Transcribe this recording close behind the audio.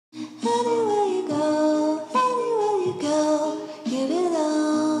Anywhere you go, you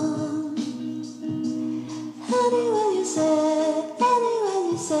belong. Anywhere you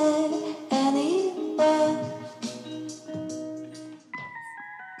say, anywhere.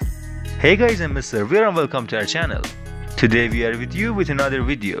 Hey guys, I'm Mr. Veer and welcome to our channel. Today we are with you with another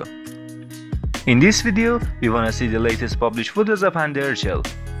video. In this video, we wanna see the latest published photos of Hande Ercel.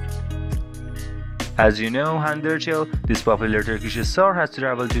 As you know, Hande Ercel, this popular Turkish star, has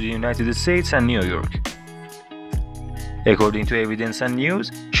traveled to the United States and New York. According to evidence and news,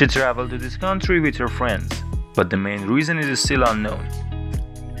 she traveled to this country with her friends, but the main reason is still unknown.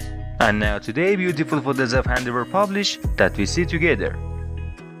 And now today, beautiful photos of Hande were published that we see together.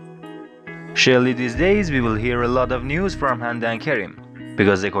 Surely these days we will hear a lot of news from Hande and Kerem,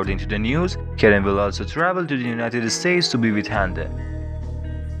 because according to the news, Kerem will also travel to the United States to be with Hande.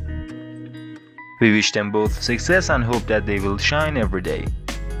 We wish them both success and hope that they will shine every day.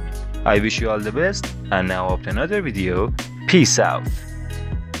 I wish you all the best, and now up to another video. Peace out.